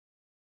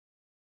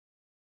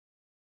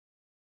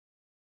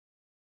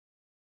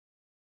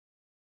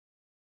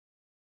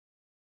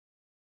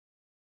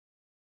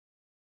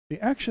The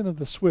action of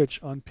the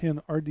switch on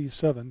pin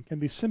RD7 can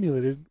be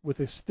simulated with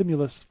a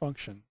stimulus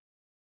function.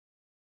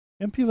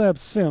 MPLAB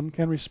SIM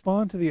can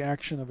respond to the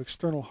action of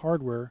external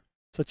hardware,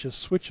 such as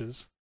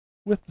switches,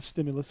 with the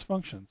stimulus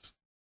functions.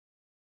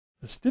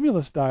 The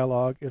stimulus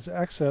dialog is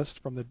accessed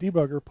from the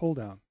Debugger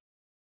pull-down.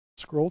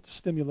 Scroll to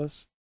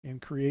Stimulus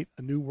and create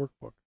a new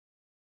workbook.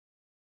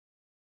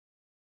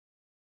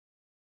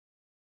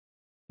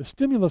 The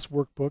stimulus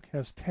workbook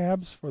has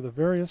tabs for the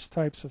various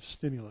types of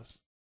stimulus.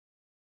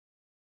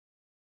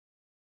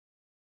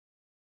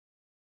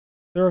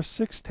 There are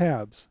 6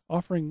 tabs,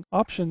 offering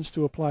options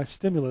to apply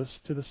stimulus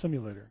to the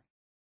simulator.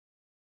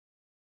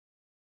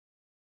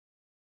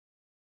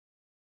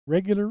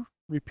 Regular,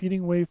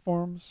 repeating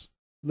waveforms,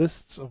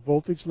 lists of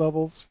voltage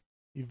levels,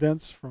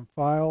 events from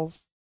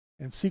files,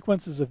 and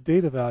sequences of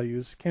data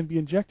values can be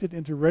injected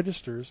into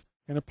registers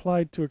and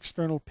applied to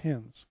external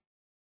pins.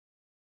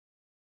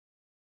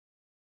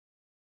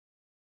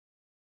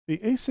 The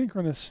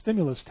Asynchronous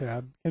Stimulus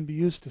tab can be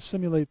used to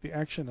simulate the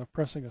action of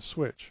pressing a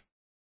switch.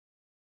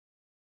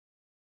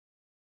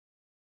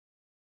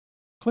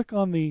 Click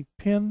on the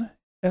Pin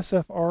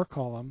SFR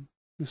column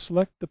to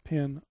select the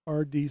pin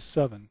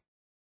RD7.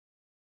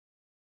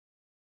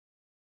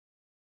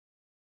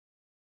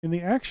 In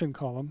the Action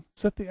column,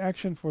 set the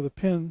action for the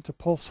pin to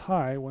pulse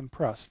high when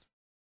pressed.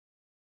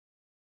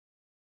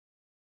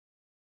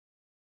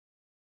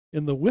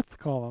 In the Width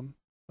column,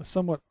 a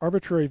somewhat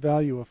arbitrary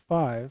value of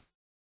 5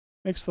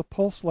 makes the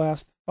pulse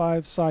last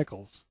 5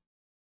 cycles,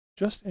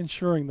 just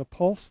ensuring the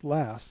pulse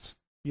lasts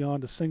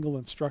beyond a single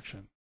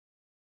instruction.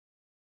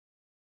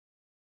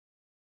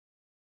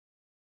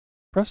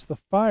 Press the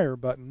Fire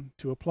button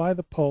to apply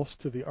the pulse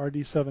to the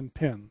RD7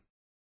 pin.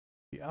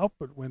 The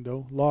output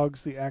window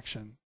logs the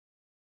action.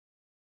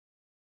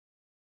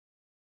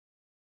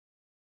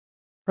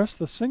 Press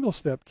the single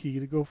step key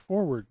to go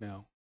forward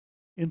now,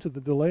 into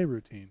the delay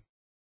routine.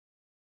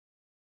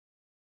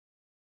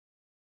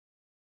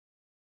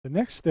 The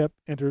next step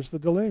enters the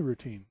delay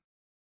routine.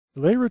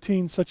 Delay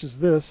routines such as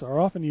this are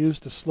often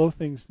used to slow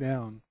things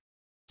down,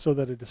 so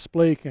that a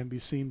display can be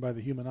seen by the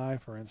human eye,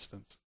 for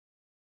instance.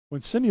 When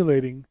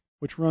simulating,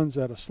 which runs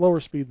at a slower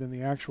speed than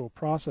the actual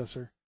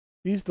processor,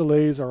 these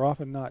delays are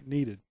often not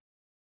needed.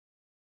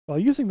 While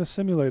using the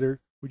simulator,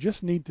 we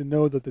just need to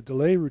know that the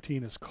delay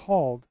routine is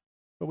called,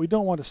 but we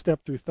don't want to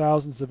step through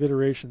thousands of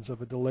iterations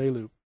of a delay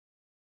loop.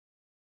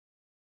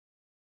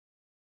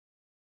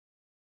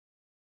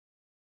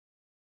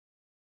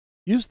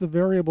 Use the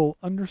variable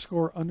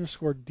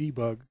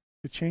 __debug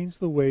to change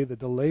the way the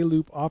delay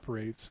loop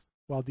operates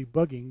while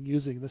debugging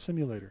using the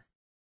simulator.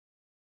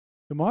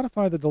 To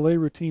modify the delay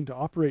routine to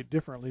operate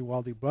differently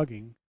while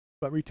debugging,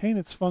 but retain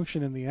its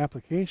function in the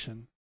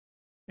application,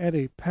 add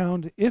a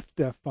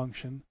 #ifdef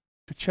function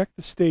to check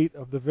the state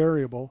of the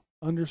variable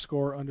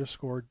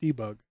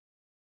 __debug.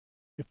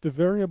 If the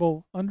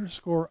variable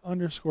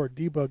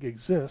 __debug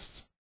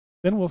exists,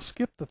 then we'll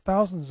skip the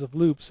thousands of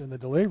loops in the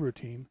delay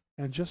routine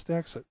and just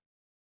exit.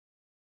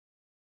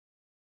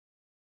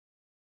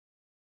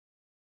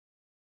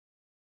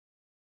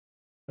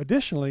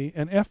 Additionally,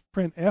 an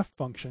fprintf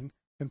function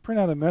can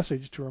print out a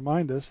message to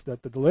remind us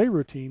that the delay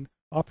routine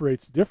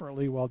operates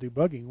differently while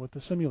debugging with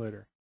the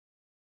simulator.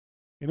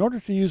 In order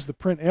to use the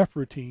printf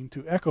routine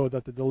to echo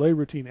that the delay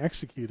routine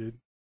executed,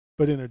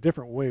 but in a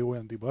different way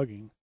when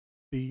debugging,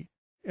 the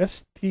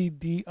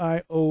stdio.h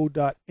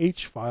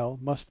file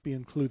must be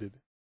included.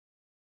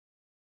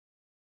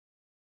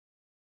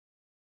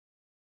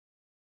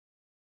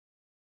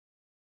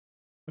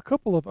 A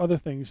couple of other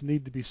things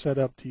need to be set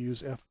up to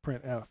use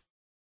fprintf.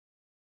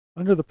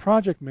 Under the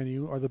Project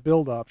menu are the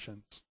build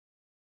options.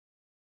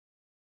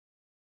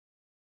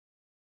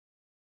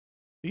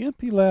 The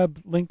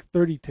MPLAB Link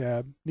 30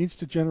 tab needs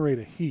to generate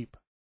a heap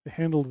to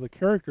handle the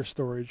character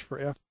storage for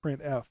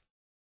fprintf.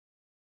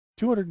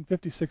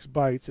 256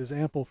 bytes is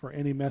ample for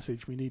any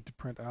message we need to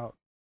print out.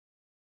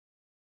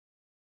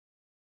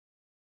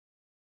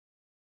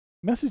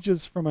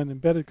 Messages from an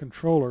embedded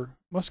controller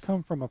must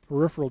come from a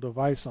peripheral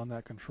device on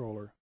that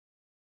controller.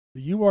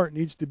 The Uart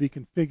needs to be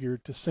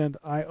configured to send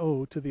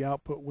I/O to the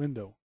output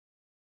window.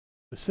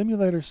 The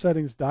Simulator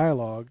Settings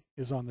dialog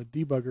is on the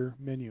Debugger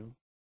menu.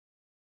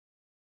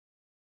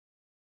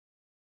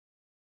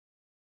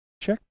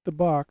 Check the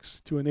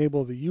box to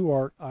enable the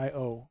Uart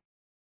I/O.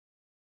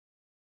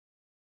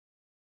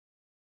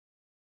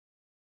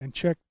 And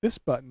check this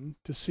button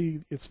to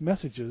see its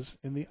messages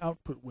in the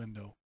output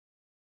window.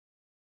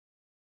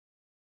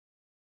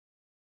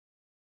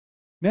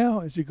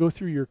 Now, as you go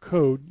through your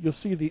code, you'll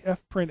see the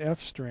fprintf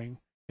string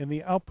in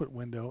the output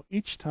window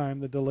each time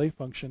the delay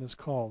function is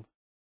called.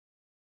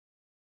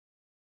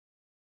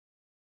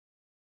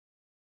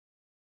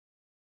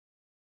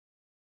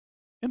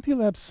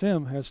 MPLAB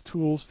SIM has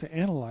tools to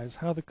analyze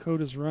how the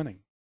code is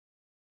running.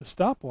 The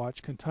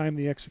stopwatch can time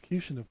the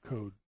execution of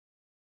code.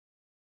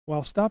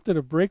 While stopped at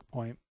a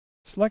breakpoint,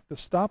 select the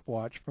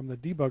stopwatch from the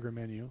Debugger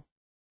menu,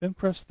 then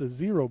press the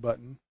 0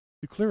 button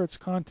to clear its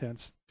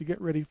contents to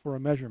get ready for a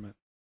measurement.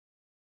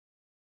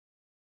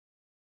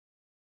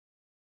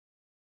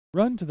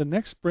 Run to the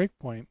next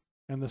breakpoint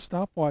and the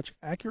stopwatch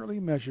accurately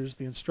measures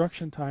the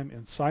instruction time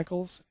in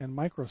cycles and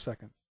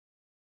microseconds.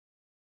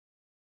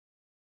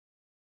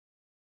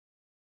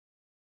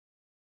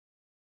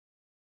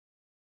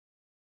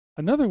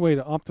 Another way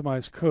to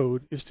optimize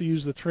code is to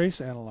use the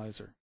trace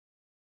analyzer.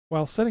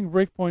 While setting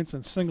breakpoints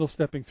and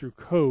single-stepping through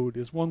code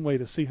is one way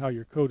to see how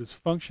your code is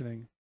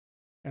functioning,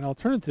 an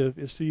alternative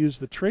is to use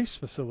the trace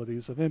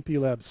facilities of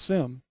MPLAB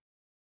SIM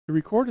to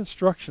record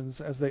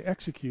instructions as they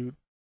execute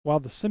while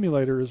the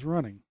simulator is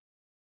running.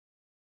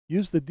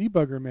 Use the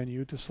Debugger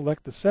menu to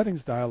select the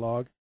Settings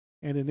dialog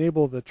and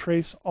enable the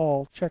Trace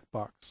All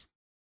checkbox.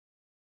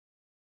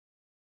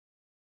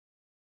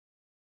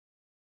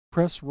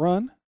 Press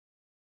Run,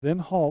 then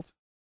halt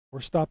or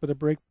stop at a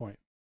breakpoint,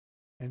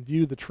 and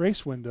view the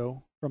trace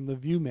window from the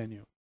View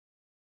menu.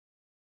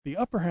 The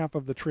upper half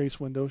of the trace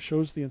window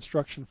shows the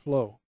instruction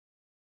flow.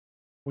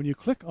 When you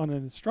click on an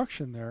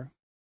instruction there,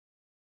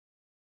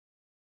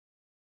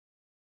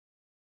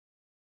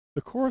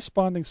 the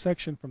corresponding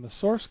section from the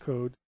source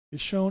code is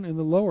shown in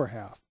the lower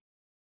half.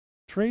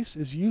 Trace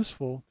is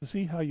useful to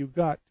see how you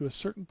got to a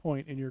certain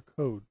point in your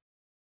code.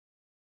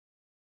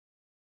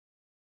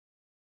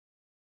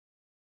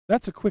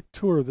 That's a quick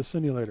tour of the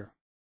simulator.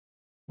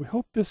 We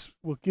hope this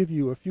will give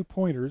you a few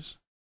pointers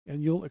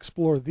and you'll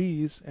explore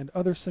these and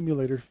other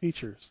simulator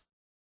features.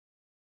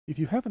 If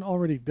you haven't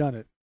already done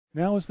it,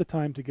 now is the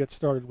time to get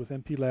started with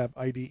MPLAB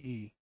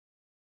IDE.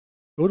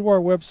 Go to our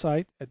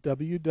website at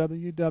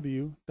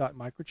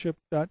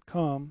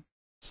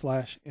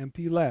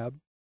www.microchip.com/MPLAB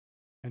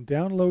and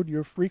download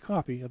your free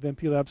copy of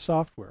MPLAB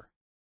software.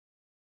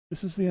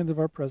 This is the end of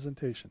our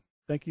presentation.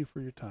 Thank you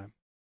for your time.